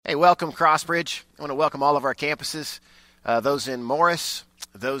Hey, welcome Crossbridge. I want to welcome all of our campuses, those in Morris,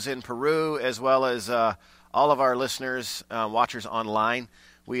 those in Peru, as well as all of our listeners, watchers online.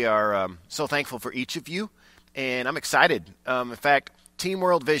 We are so thankful for each of you, and I'm excited. In fact, Team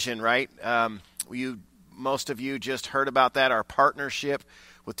World Vision, right? Most of you just heard about that, our partnership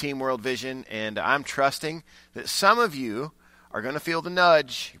with Team World Vision, and I'm trusting that some of you are going to feel the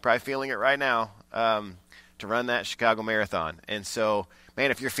nudge. You're probably feeling it right now, to run that Chicago Marathon. And so, man,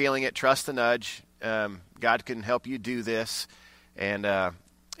 if you're feeling it, trust the nudge. God can help you do this. And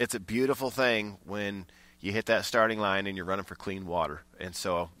it's a beautiful thing when you hit that starting line and you're running for clean water. And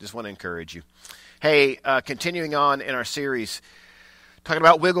so just want to encourage you. Hey, continuing on in our series, talking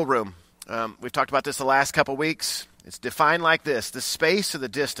about wiggle room. We've talked about this the last couple weeks. It's defined like this: the space or the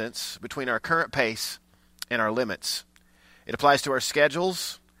distance between our current pace and our limits. It applies to our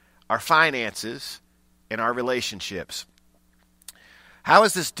schedules, our finances, and our relationships. How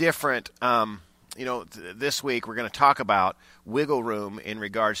is this different? This week we're going to talk about wiggle room in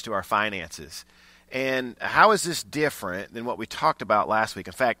regards to our finances. And how is this different than what we talked about last week?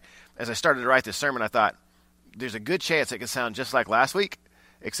 In fact, as I started to write this sermon, I thought there's a good chance it could sound just like last week,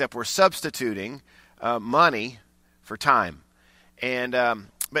 except we're substituting money for time. And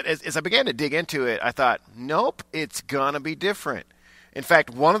but as I began to dig into it, I thought, nope, it's going to be different. In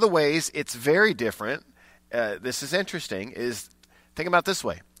fact, one of the ways it's very different, this is interesting, is think about it this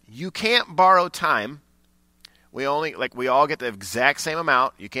way. You can't borrow time. We all get the exact same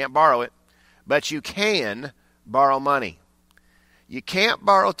amount. You can't borrow it, but you can borrow money. You can't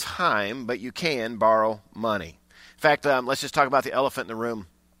borrow time, but you can borrow money. In fact, let's just talk about the elephant in the room.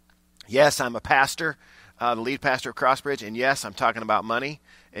 Yes, I'm a pastor, the lead pastor of Crossbridge, and yes, I'm talking about money,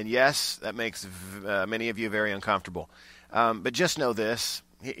 and yes, that makes many of you very uncomfortable. But just know this.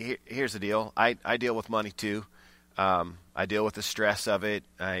 Here's the deal. I deal with money too. I deal with the stress of it.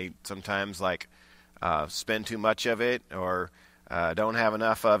 I sometimes spend too much of it, or don't have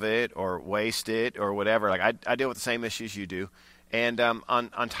enough of it, or waste it, or whatever. I deal with the same issues you do. And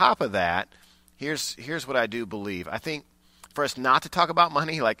on top of that, here's what I do believe. I think for us not to talk about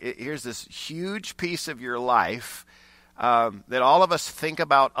money, here's this huge piece of your life that all of us think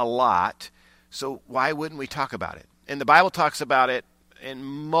about a lot. So why wouldn't we talk about it? And the Bible talks about it in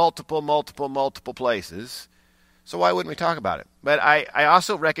multiple places. So why wouldn't we talk about it? But I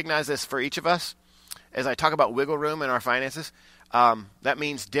also recognize this for each of us. As I talk about wiggle room in our finances, that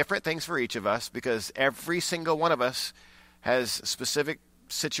means different things for each of us, because every single one of us has specific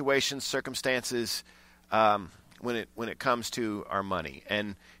situations, circumstances, when it comes to our money.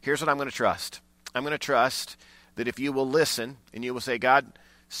 And here's what I'm going to trust. I'm going to trust that if you will listen and you will say, God,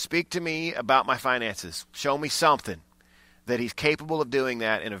 speak to me about my finances. Show me something, that he's capable of doing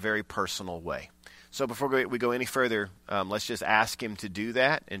that in a very personal way. So before we go any further, let's just ask him to do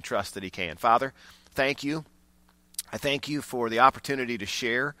that and trust that he can. Father, thank you. I thank you for the opportunity to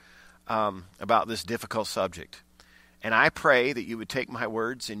share about this difficult subject. And I pray that you would take my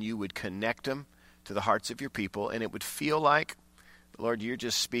words and you would connect them to the hearts of your people, and it would feel like, Lord, you're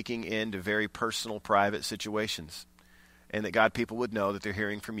just speaking into very personal, private situations, and that, God, people would know that they're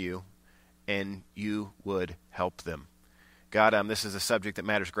hearing from you, and you would help them. God, this is a subject that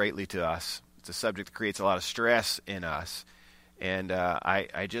matters greatly to us. It's a subject that creates a lot of stress in us, and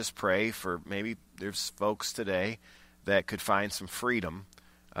I just pray for maybe there's folks today that could find some freedom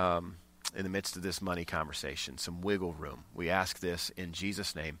in the midst of this money conversation, some wiggle room. We ask this in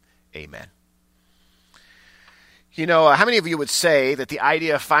Jesus' name, amen. How many of you would say that the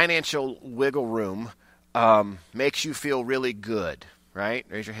idea of financial wiggle room makes you feel really good, right?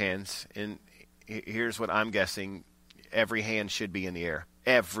 Raise your hands. And here's what I'm guessing. Every hand should be in the air.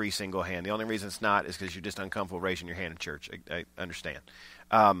 Every single hand. The only reason it's not is because you're just uncomfortable raising your hand in church. I understand.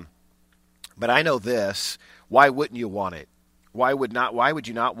 But I know this. Why wouldn't you want it? Why would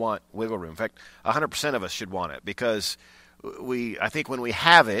you not want wiggle room? In fact, 100% of us should want it, because I think when we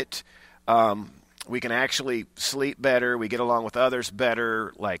have it, we can actually sleep better. We get along with others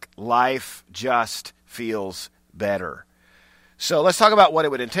better. Life just feels better. So let's talk about what it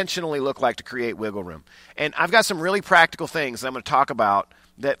would intentionally look like to create wiggle room. And I've got some really practical things that I'm going to talk about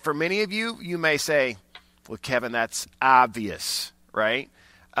that for many of you, you may say, well, Kevin, that's obvious, right?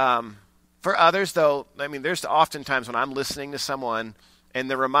 For others, though, there's often times when I'm listening to someone and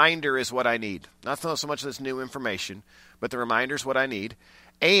the reminder is what I need. Not so much this new information, but the reminder is what I need.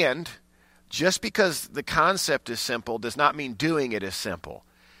 And just because the concept is simple does not mean doing it is simple.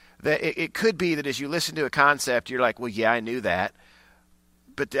 That it could be that as you listen to a concept, you're like, well, yeah, I knew that.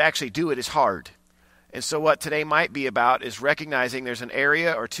 But to actually do it is hard. And so what today might be about is recognizing there's an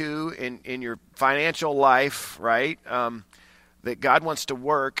area or two in your financial life, right, that God wants to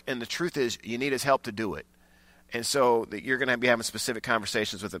work, and the truth is you need his help to do it. And so that you're going to be having specific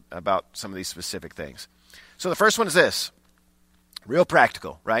conversations with about some of these specific things. So the first one is this, real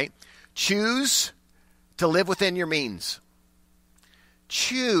practical, right? Choose to live within your means.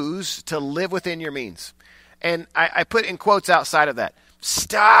 Choose to live within your means. And I put in quotes outside of that.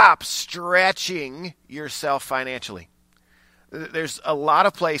 Stop stretching yourself financially. There's a lot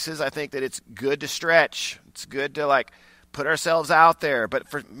of places I think that it's good to stretch. It's good to put ourselves out there. But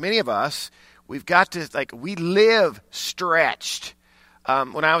for many of us, we've got to, we live stretched.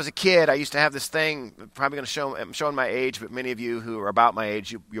 When I was a kid, I used to have this thing, probably going to I'm showing my age, but many of you who are about my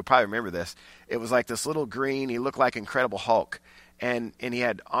age, you'll probably remember this. It was like this little green, he looked like Incredible Hulk. And he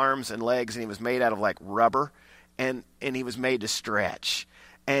had arms and legs, and he was made out of rubber, and he was made to stretch.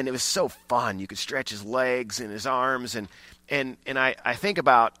 And it was so fun. You could stretch his legs and his arms, and I think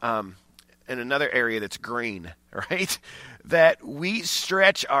about in another area that's green, right? That we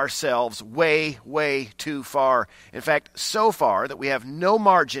stretch ourselves way, way too far. In fact, so far that we have no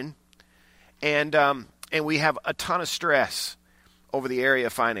margin, and we have a ton of stress over the area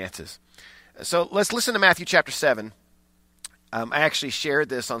of finances. So let's listen to Matthew chapter 7. I actually shared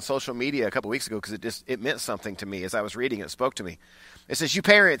this on social media a couple weeks ago because it meant something to me. As I was reading it, it spoke to me. It says, "You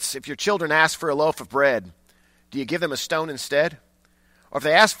parents, if your children ask for a loaf of bread, do you give them a stone instead? Or if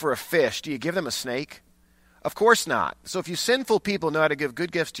they ask for a fish, do you give them a snake? Of course not. So if you sinful people know how to give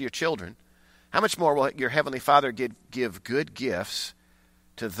good gifts to your children, how much more will your heavenly Father give good gifts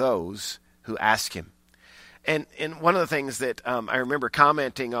to those who ask him?" And one of the things that I remember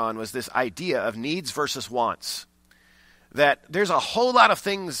commenting on was this idea of needs versus wants. That there's a whole lot of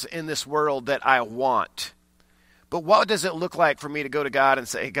things in this world that I want. But what does it look like for me to go to God and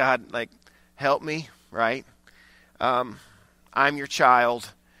say, God, help me, right? I'm your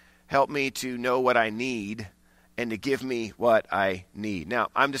child. Help me to know what I need and to give me what I need. Now,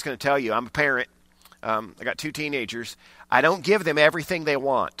 I'm just going to tell you, I'm a parent. I got 2 teenagers. I don't give them everything they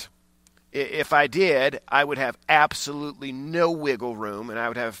want. If I did, I would have absolutely no wiggle room, and I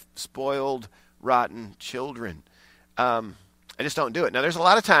would have spoiled, rotten children. I just don't do it. Now, there's a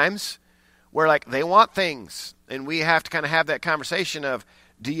lot of times where they want things, and we have to kind of have that conversation of,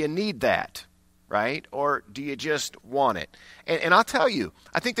 do you need that, right? Or do you just want it? And I'll tell you,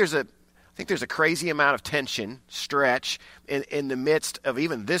 I think there's a crazy amount of tension, stretch in the midst of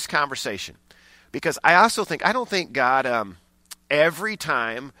even this conversation, because I don't think God every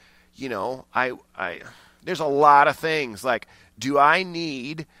time, there's a lot of things do I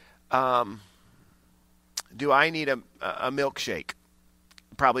need a milkshake?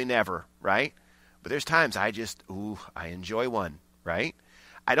 Probably never, right? But there's times I enjoy one, right?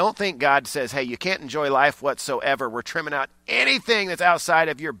 I don't think God says, hey, you can't enjoy life whatsoever. We're trimming out anything that's outside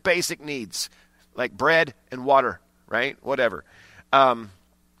of your basic needs, like bread and water, right? Whatever. I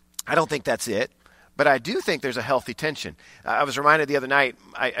don't think that's it. But I do think there's a healthy tension. I was reminded the other night,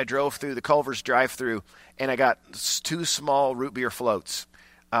 I drove through the Culver's drive-thru, and I got 2 small root beer floats.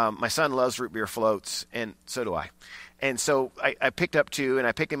 My son loves root beer floats, and so do I. And so I picked up 2, and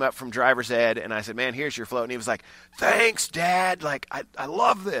I picked him up from driver's ed, and I said, man, here's your float. And he was like, thanks, Dad. I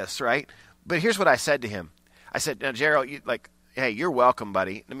love this, right? But here's what I said to him. I said, now, Gerald, hey, you're welcome,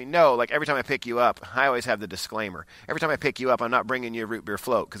 buddy. I mean, no, every time I pick you up, I always have the disclaimer. Every time I pick you up, I'm not bringing you a root beer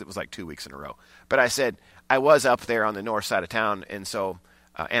float because it was 2 weeks in a row. But I said, I was up there on the north side of town, and so,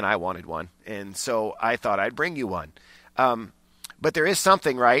 and I wanted one. And so I thought I'd bring you one. But there is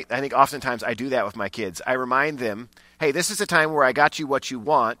something, right? I think oftentimes I do that with my kids. I remind them, hey, this is a time where I got you what you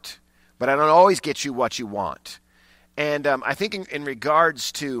want, but I don't always get you what you want. And I think in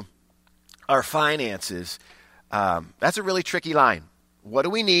regards to our finances, that's a really tricky line. What do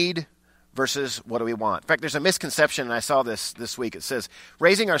we need versus what do we want? In fact, there's a misconception, and I saw this week. It says,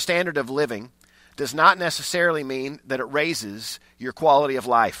 raising our standard of living does not necessarily mean that it raises your quality of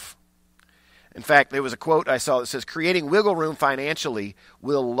life. In fact, there was a quote I saw that says, creating wiggle room financially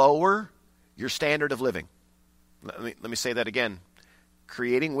will lower your standard of living. Let me say that again.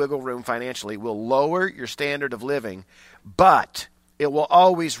 Creating wiggle room financially will lower your standard of living, but it will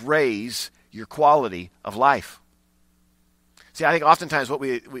always raise your quality of life. See, I think oftentimes what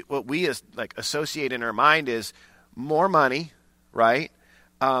we associate in our mind is more money, right?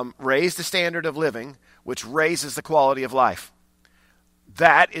 Raise the standard of living, which raises the quality of life.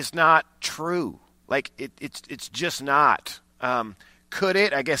 That is not true. It's just not. Could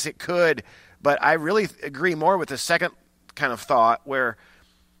it? I guess it could. But I really agree more with the second kind of thought, where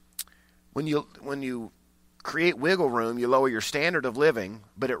when you create wiggle room, you lower your standard of living,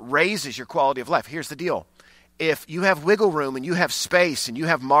 but it raises your quality of life. Here's the deal. If you have wiggle room and you have space and you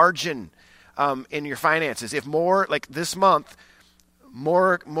have margin in your finances, if more, like this month,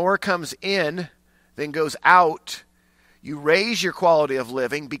 more comes in than goes out. You raise your quality of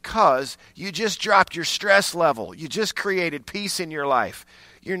living because you just dropped your stress level. You just created peace in your life.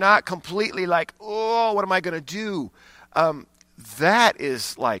 You're not completely like, oh, what am I going to do? That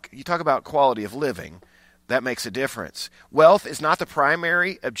is like, you talk about quality of living, that makes a difference. Wealth is not the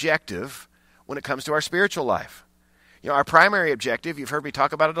primary objective when it comes to our spiritual life. You know, our primary objective, you've heard me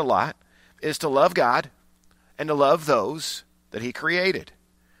talk about it a lot, is to love God and to love those that he created.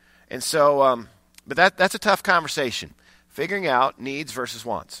 And so, but that's a tough conversation, figuring out needs versus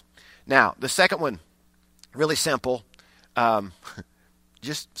wants. Now, the second one, really simple,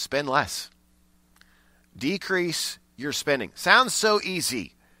 just spend less. Decrease your spending. Sounds so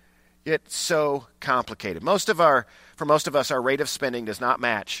easy, yet so complicated. For most of us, our rate of spending does not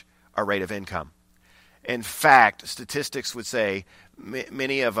match our rate of income. In fact, statistics would say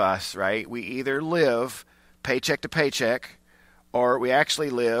many of us, right, we either live paycheck to paycheck or we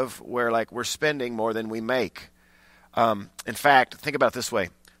actually live where like we're spending more than we make. In fact, think about it this way.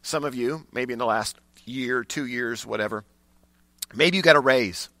 Some of you, maybe in the last year, 2 years, whatever, maybe you got a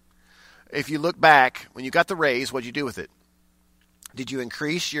raise. If you look back, when you got the raise, what'd you do with it? Did you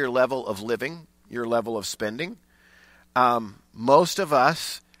increase your level of living, your level of spending? Most of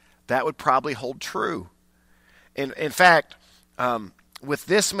us, that would probably hold true. In fact, with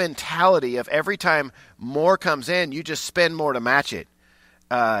this mentality of every time more comes in, you just spend more to match it.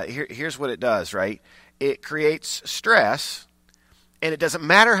 Here's what it does, right? It creates stress, and it doesn't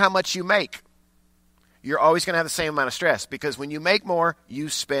matter how much you make. You're always going to have the same amount of stress because when you make more, you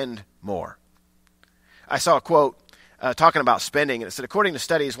spend more. I saw a quote talking about spending, and it said, according to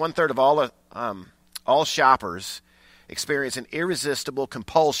studies, 1/3 of all shoppers experience an irresistible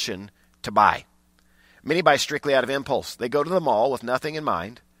compulsion to buy. Many buy strictly out of impulse. They go to the mall with nothing in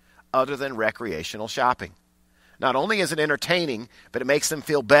mind other than recreational shopping. Not only is it entertaining, but it makes them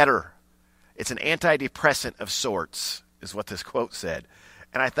feel better. It's an antidepressant of sorts, is what this quote said.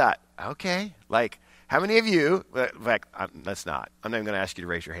 And I thought, okay, like, how many of you, in fact, that's not. I'm not even going to ask you to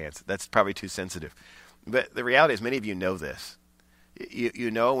raise your hands. That's probably too sensitive. But the reality is many of you know this. You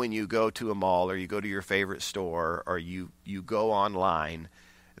know when you go to a mall or you go to your favorite store or you go online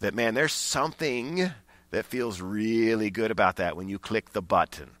that, man, there's something that feels really good about that when you click the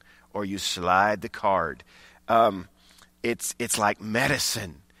button or you slide the card. It's like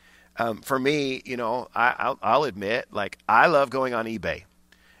medicine. For me, you know, I'll admit, like, I love going on eBay.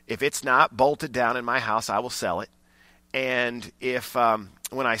 If it's not bolted down in my house, I will sell it. And if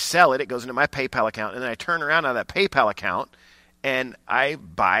when I sell it, it goes into my PayPal account, and then I turn around on that PayPal account, and I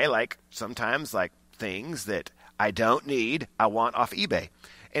buy, like, sometimes, like, things that I don't need, I want off eBay.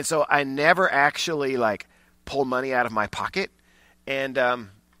 And so I never actually, like, pull money out of my pocket. And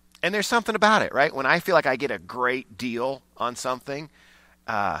there's something about it, right? When I feel like I get a great deal on something,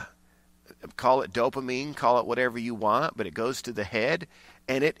 call it dopamine, call it whatever you want, but it goes to the head,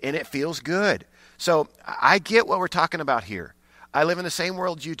 and it feels good. So I get what we're talking about here. I live in the same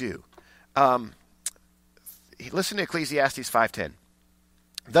world you do. Listen to Ecclesiastes 5:10.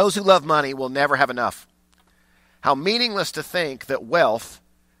 Those who love money will never have enough. How meaningless to think that wealth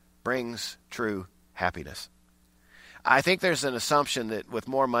brings true happiness. I think there's an assumption that with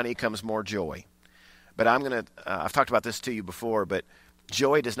more money comes more joy. But I've talked about this to you before, but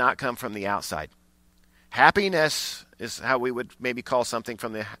joy does not come from the outside. Happiness is how we would maybe call something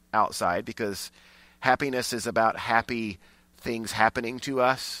from the outside, because happiness is about happy things happening to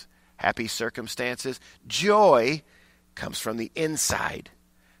us, happy circumstances. Joy comes from the inside,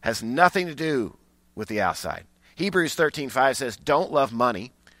 has nothing to do with the outside. Hebrews 13:5 says, don't love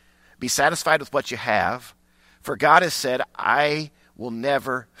money. Be satisfied with what you have. For God has said, I will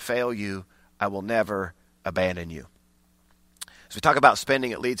never fail you. I will never abandon you. As we talk about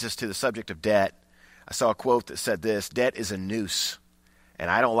spending, it leads us to the subject of debt. I saw a quote that said this: debt is a noose, and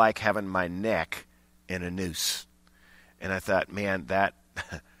I don't like having my neck in a noose. And I thought, man,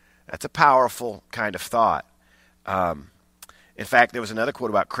 that's a powerful kind of thought. In fact, there was another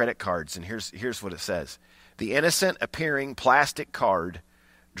quote about credit cards, and here's what it says. The innocent appearing plastic card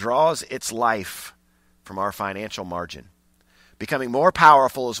draws its life from our financial margin, becoming more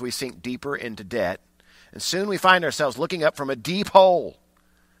powerful as we sink deeper into debt, and soon we find ourselves looking up from a deep hole,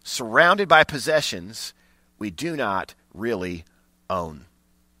 surrounded by possessions we do not really own.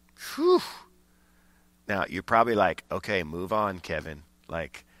 Whew. Now, you're probably like, okay, move on, Kevin.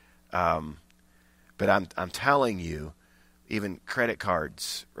 Like, but I'm telling you, even credit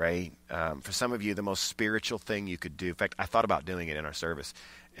cards, right? For some of you, the most spiritual thing you could do. In fact, I thought about doing it in our service.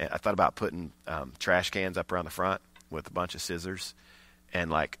 I thought about putting trash cans up around the front with a bunch of scissors, and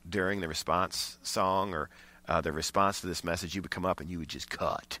like during the response song, or the response to this message, you would come up and you would just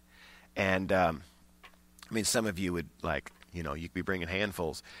cut. And some of you would you could be bringing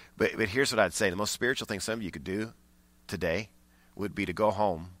handfuls. But here's what I'd say. The most spiritual thing some of you could do today would be to go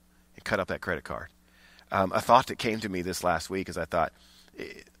home and cut up that credit card. A thought that came to me this last week is I thought,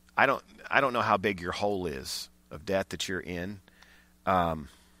 I don't know how big your hole is of debt that you're in,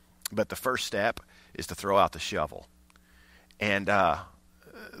 but the first step is to throw out the shovel. And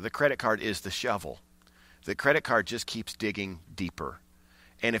the credit card is the shovel. The credit card just keeps digging deeper.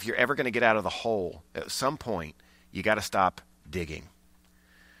 And if you're ever going to get out of the hole, at some point, you got to stop digging.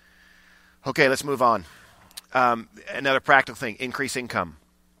 Okay, let's move on. Another practical thing, increase income.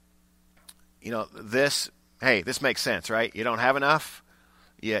 This makes sense, right? You don't have enough,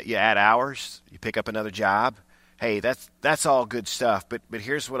 you add hours, you pick up another job. Hey, that's all good stuff. But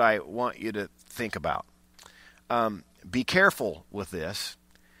here's what I want you to think about. Be careful with this.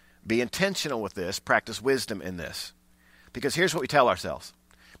 Be intentional with this. Practice wisdom in this. Because here's what we tell ourselves.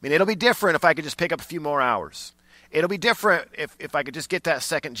 It'll be different if I could just pick up a few more hours. It'll be different if I could just get that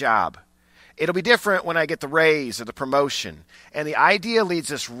second job. It'll be different when I get the raise or the promotion. And the idea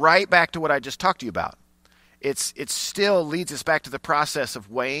leads us right back to what I just talked to you about. It still leads us back to the process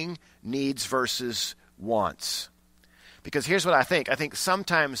of weighing needs versus wants. Because here's what I think. I think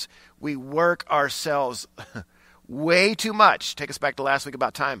sometimes we work ourselves way too much. Take us back to last week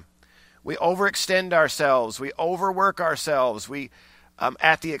about time. We overextend ourselves. We overwork ourselves. We,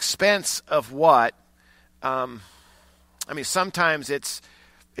 at the expense of what? Sometimes it's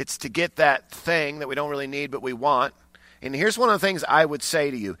to get that thing that we don't really need but we want. And here's one of the things I would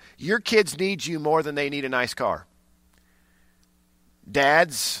say to you. Your kids need you more than they need a nice car.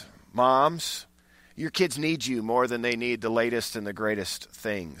 Dads, moms, your kids need you more than they need the latest and the greatest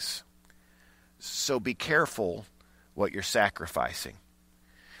things. So be careful what you're sacrificing.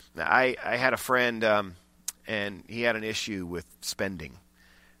 Now, I had a friend, and he had an issue with spending.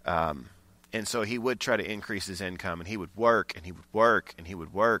 And so he would try to increase his income, and he would work, and he would work, and he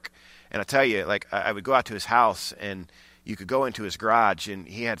would work. And I tell you, I would go out to his house, and you could go into his garage, and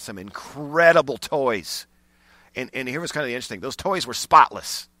he had some incredible toys. And here was kind of the interesting thing. Those toys were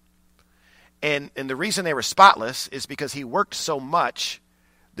spotless. And the reason they were spotless is because he worked so much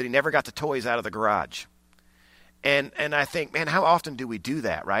that he never got the toys out of the garage. And I think, man, how often do we do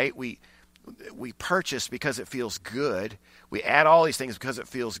that, right? We purchase because it feels good. We add all these things because it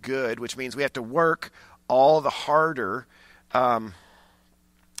feels good, which means we have to work all the harder.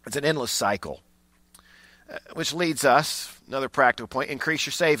 It's an endless cycle, which leads us, another practical point, increase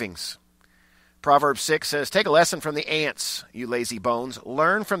your savings. Proverbs 6 says, take a lesson from the ants, you lazy bones.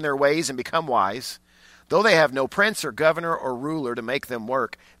 Learn from their ways and become wise. Though they have no prince or governor or ruler to make them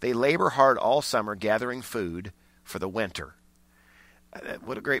work, they labor hard all summer gathering food for the winter.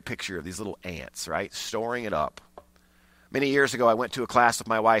 What a great picture of these little ants, right? Storing it up. Many years ago, I went to a class with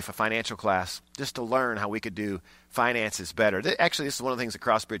my wife, a financial class, just to learn how we could do finances better. Actually, this is one of the things at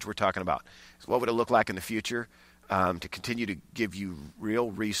Crossbridge we're talking about. What would it look like in the future to continue to give you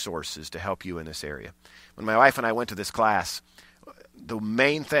real resources to help you in this area? When my wife and I went to this class, the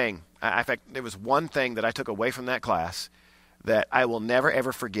main thing, in fact, there was one thing that I took away from that class that I will never,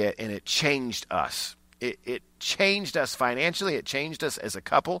 ever forget, and it changed us. It changed us financially. It changed us as a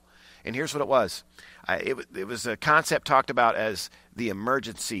couple. And here's what it was. It was a concept talked about as the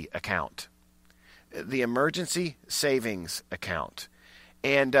emergency account, the emergency savings account.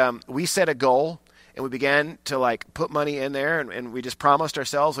 And we set a goal, and we began to put money in there, and we just promised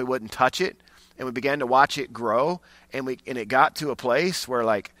ourselves we wouldn't touch it. And we began to watch it grow, and it got to a place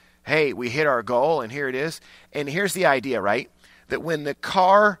where hey, we hit our goal, and here it is. And here's the idea, right? That when the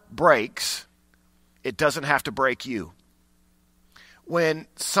car breaks, it doesn't have to break you. When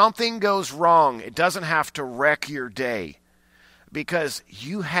something goes wrong, it doesn't have to wreck your day because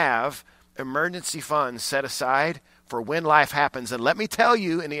you have emergency funds set aside for when life happens. And let me tell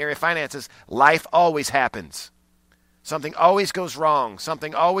you, in the area of finances, life always happens. Something always goes wrong.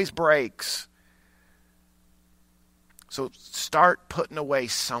 Something always breaks. So start putting away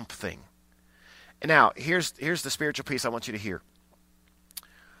something. And now, here's the spiritual piece I want you to hear.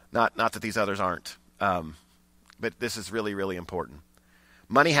 Not that these others aren't. But this is really, really important.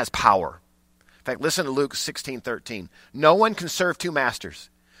 Money has power. In fact, listen to Luke 16:13. No one can serve two masters,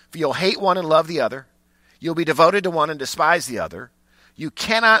 for you'll hate one and love the other. You'll be devoted to one and despise the other. You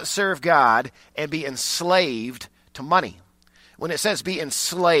cannot serve God and be enslaved to money. When it says be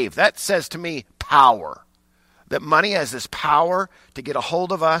enslaved, that says to me power. That money has this power to get a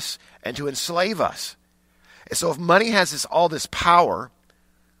hold of us and to enslave us. And so if money has all this power,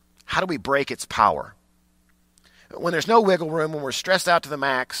 how do we break its power? When there's no wiggle room, when we're stressed out to the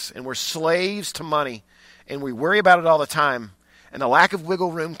max, and we're slaves to money, and we worry about it all the time, and the lack of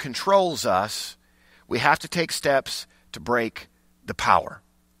wiggle room controls us, we have to take steps to break the power.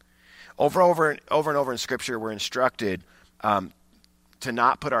 Over and over in Scripture, we're instructed to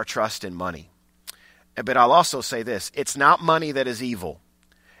not put our trust in money. But I'll also say this, it's not money that is evil.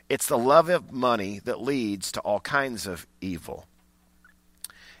 It's the love of money that leads to all kinds of evil.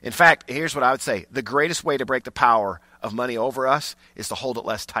 In fact, here's what I would say. The greatest way to break the power of money over us is to hold it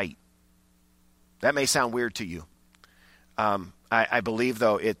less tight. That may sound weird to you. I believe,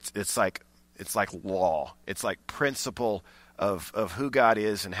 though, it's like law. It's like principle of who God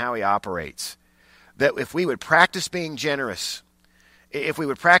is and how he operates. That if we would practice being generous, if we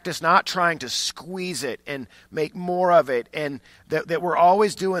would practice not trying to squeeze it and make more of it, and that we're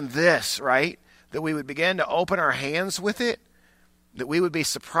always doing this, right? That we would begin to open our hands with it, that we would be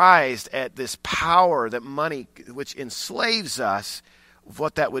surprised at this power that money, which enslaves us,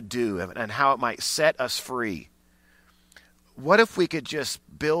 what that would do and how it might set us free. What if we could just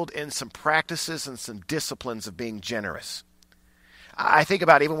build in some practices and some disciplines of being generous? I think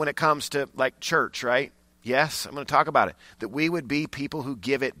about even when it comes to like church, right? Yes, I'm going to talk about it. That we would be people who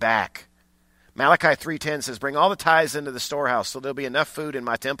give it back. Malachi 3:10 says, bring all the tithes into the storehouse so there'll be enough food in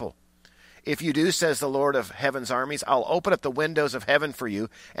my temple. If you do, says the Lord of heaven's armies, I'll open up the windows of heaven for you,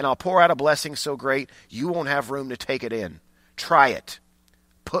 and I'll pour out a blessing so great you won't have room to take it in. Try it.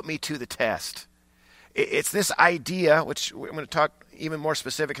 Put me to the test. It's this idea, which I'm going to talk even more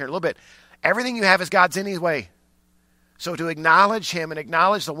specific here in a little bit. Everything you have is God's anyway. So to acknowledge him and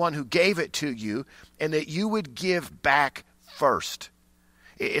acknowledge the one who gave it to you, and that you would give back first.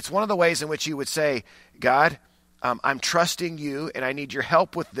 It's one of the ways in which you would say, God, I'm trusting you and I need your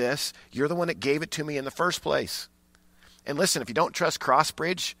help with this. You're the one that gave it to me in the first place. And listen, if you don't trust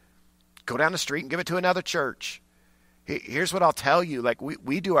Crossbridge, go down the street and give it to another church. Here's what I'll tell you. Like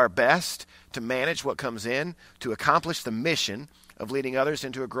we do our best to manage what comes in to accomplish the mission of leading others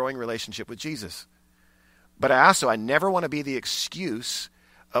into a growing relationship with Jesus. But I never want to be the excuse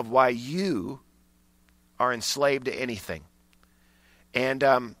of why you are enslaved to anything. And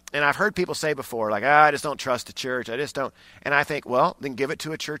I've heard people say before, like, I just don't trust the church. I just don't. And I think, well, then give it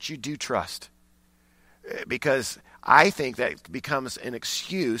to a church you do trust. Because I think that becomes an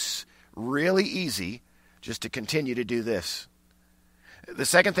excuse really easy just to continue to do this. The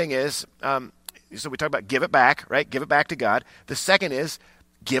second thing is, so we talk about give it back, right? Give it back to God. The second is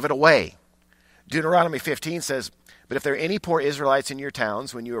give it away. Deuteronomy 15 says, but if there are any poor Israelites in your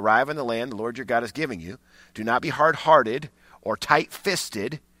towns, when you arrive in the land the Lord your God is giving you, do not be hard-hearted or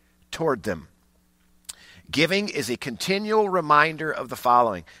tight-fisted toward them. Giving is a continual reminder of the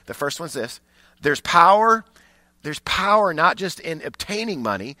following. The first one's this. There's power not just in obtaining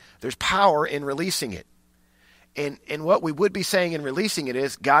money, there's power in releasing it. And what we would be saying in releasing it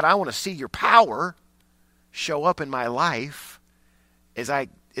is, God, I want to see your power show up in my life as I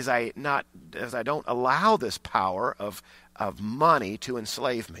don't allow this power of money to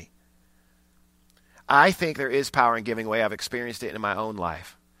enslave me. I think there is power in giving away. I've experienced it in my own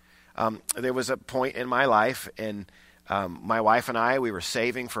life. There was a point in my life, and my wife and I, we were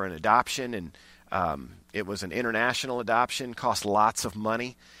saving for an adoption, and it was an international adoption, cost lots of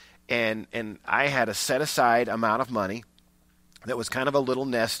money. And I had a set-aside amount of money that was kind of a little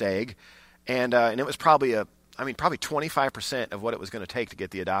nest egg, and it was probably 25% of what it was going to take to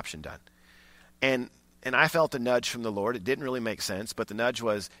get the adoption done. And I felt a nudge from the Lord. It didn't really make sense, but the nudge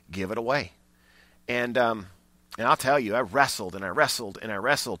was, give it away. And I'll tell you, I wrestled and I wrestled and I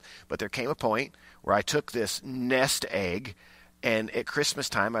wrestled, but there came a point where I took this nest egg, and at Christmas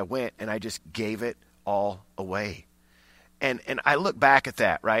time I went and I just gave it all away. And I look back at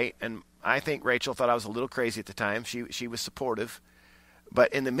that, right? And I think Rachel thought I was a little crazy at the time. She was supportive.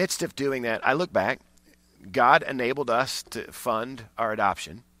 But in the midst of doing that, I look back. God enabled us to fund our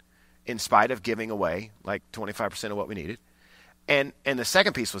adoption in spite of giving away like 25% of what we needed. And the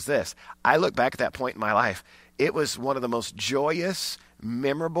second piece was this. I look back at that point in my life. It was one of the most joyous,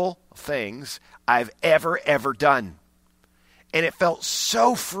 memorable things I've ever done. And it felt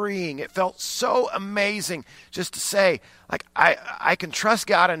so freeing. It felt so amazing just to say, like, I can trust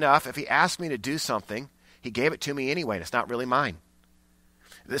God enough. If he asked me to do something, he gave it to me anyway, and it's not really mine.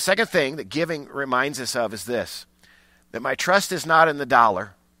 The second thing that giving reminds us of is this, that my trust is not in the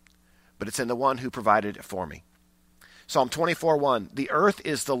dollar, but it's in the one who provided it for me. Psalm 24:1, the earth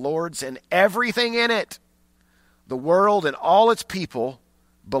is the Lord's and everything in it. The world and all its people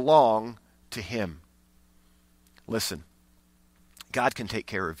belong to him. Listen. God can take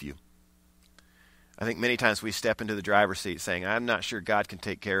care of you. I think many times we step into the driver's seat saying, I'm not sure God can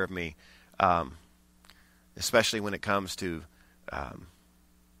take care of me, especially when it comes to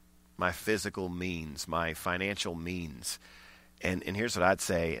my physical means, my financial means. And here's what I'd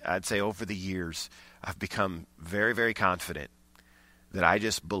say. I'd say over the years, I've become very, very confident that I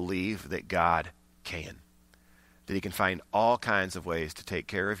just believe that God can. That he can find all kinds of ways to take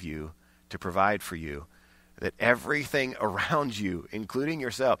care of you, to provide for you. That everything around you, including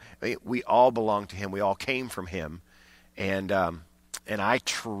yourself, we all belong to him. We all came from him. And I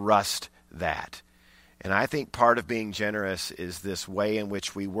trust that. And I think part of being generous is this way in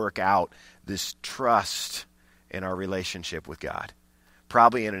which we work out this trust in our relationship with God,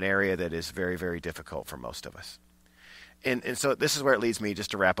 probably in an area that is very, very difficult for most of us. And so this is where it leads me,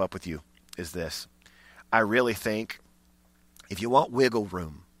 just to wrap up with you, is this. I really think if you want wiggle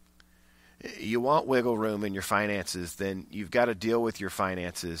room in your finances, then you've got to deal with your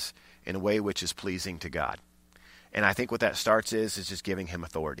finances in a way which is pleasing to God. And I think what that starts is just giving him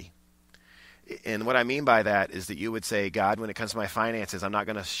authority. And what I mean by that is that you would say, God, when it comes to my finances, I'm not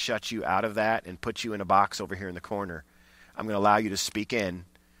going to shut you out of that and put you in a box over here in the corner. I'm going to allow you to speak in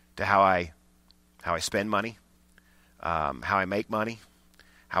to how I spend money, how I make money,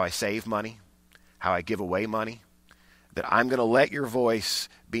 how I save money, how I give away money. That I'm going to let your voice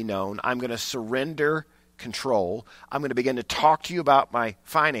be known. I'm going to surrender control. I'm going to begin to talk to you about my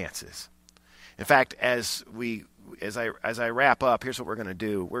finances. In fact, as I wrap up, here's what we're going to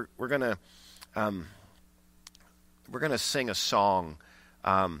do. We're going to sing a song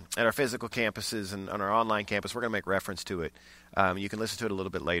at our physical campuses and on our online campus. We're going to make reference to it. You can listen to it a little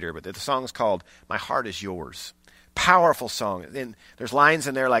bit later, but the song is called "My Heart Is Yours." Powerful song. And there's lines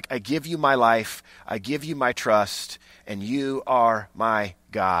in there like, I give you my life, I give you my trust, and you are my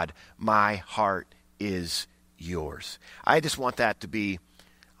God. My heart is yours. I just want that to be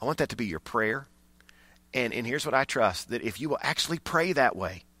your prayer. And here's what I trust, that if you will actually pray that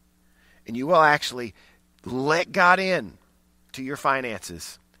way, and you will actually let God in to your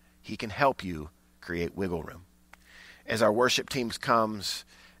finances, he can help you create wiggle room. As our worship teams comes,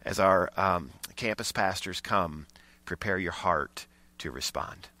 as our campus pastors come, prepare your heart to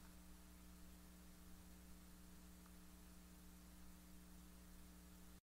respond.